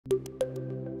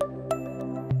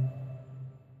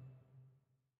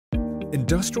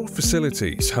Industrial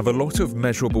facilities have a lot of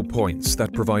measurable points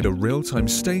that provide a real-time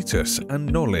status and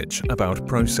knowledge about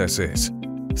processes.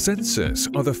 Sensors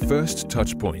are the first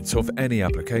touchpoints of any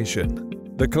application.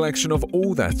 The collection of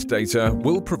all that data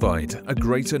will provide a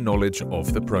greater knowledge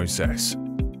of the process.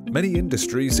 Many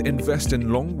industries invest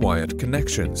in long-wired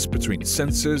connections between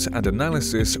sensors and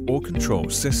analysis or control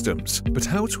systems. But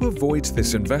how to avoid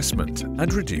this investment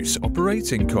and reduce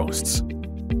operating costs?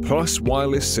 Plus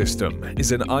Wireless System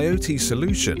is an IoT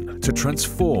solution to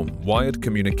transform wired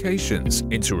communications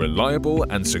into reliable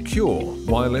and secure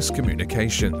wireless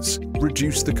communications,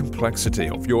 reduce the complexity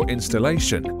of your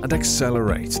installation, and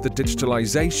accelerate the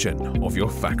digitalization of your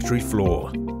factory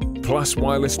floor. Plus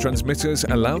Wireless transmitters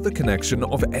allow the connection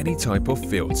of any type of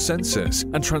field sensors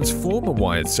and transform a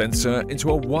wired sensor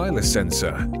into a wireless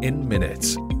sensor in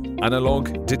minutes.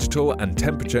 Analog, digital, and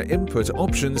temperature input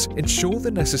options ensure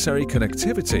the necessary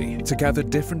connectivity to gather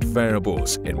different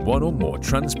variables in one or more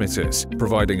transmitters,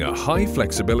 providing a high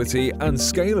flexibility and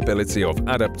scalability of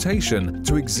adaptation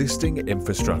to existing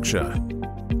infrastructure.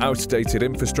 Outdated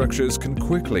infrastructures can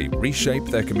quickly reshape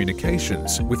their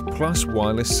communications with Plus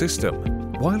Wireless System.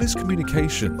 Wireless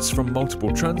communications from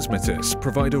multiple transmitters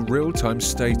provide a real-time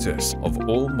status of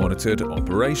all monitored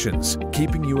operations,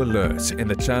 keeping you alert in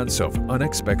the chance of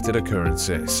unexpected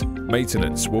occurrences.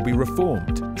 Maintenance will be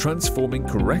reformed, transforming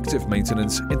corrective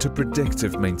maintenance into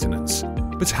predictive maintenance.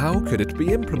 But how could it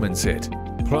be implemented?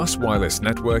 Plus Wireless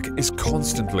Network is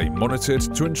constantly monitored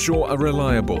to ensure a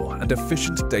reliable and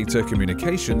efficient data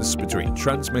communications between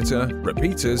transmitter,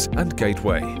 repeaters, and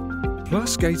gateway.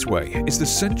 Plus Gateway is the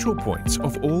central point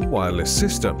of all wireless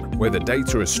system, where the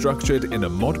data is structured in a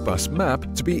Modbus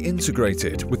map to be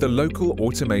integrated with a local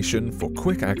automation for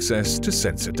quick access to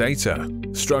sensor data.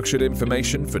 Structured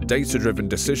information for data-driven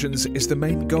decisions is the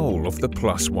main goal of the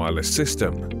Plus Wireless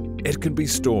System. It can be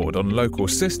stored on local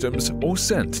systems or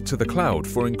sent to the cloud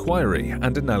for inquiry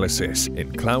and analysis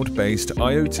in cloud-based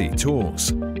IoT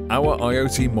tools. Our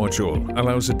IoT module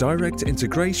allows a direct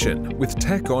integration with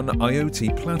Tekon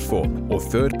IoT platform or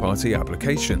third-party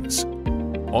applications.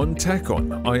 On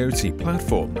Tekon IoT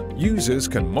platform, users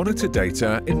can monitor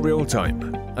data in real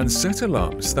time and set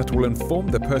alarms that will inform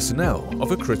the personnel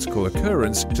of a critical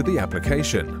occurrence to the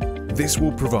application. This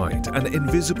will provide an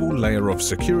invisible layer of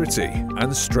security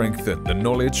and strengthen the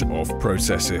knowledge of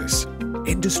processes.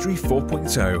 Industry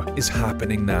 4.0 is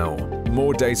happening now.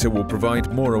 More data will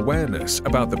provide more awareness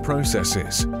about the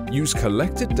processes. Use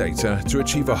collected data to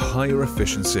achieve a higher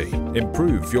efficiency,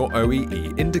 improve your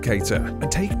OEE indicator,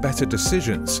 and take better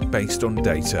decisions based on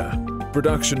data.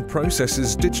 Production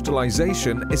processes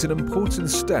digitalization is an important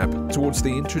step towards the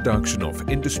introduction of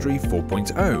Industry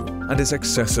 4.0 and is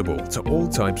accessible to all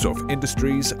types of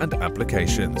industries and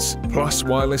applications. Plus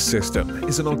Wireless System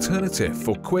is an alternative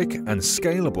for quick and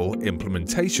scalable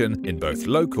implementation in both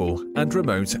local and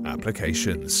remote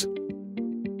applications.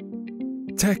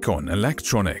 Tekon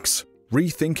Electronics,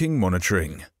 rethinking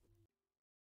monitoring.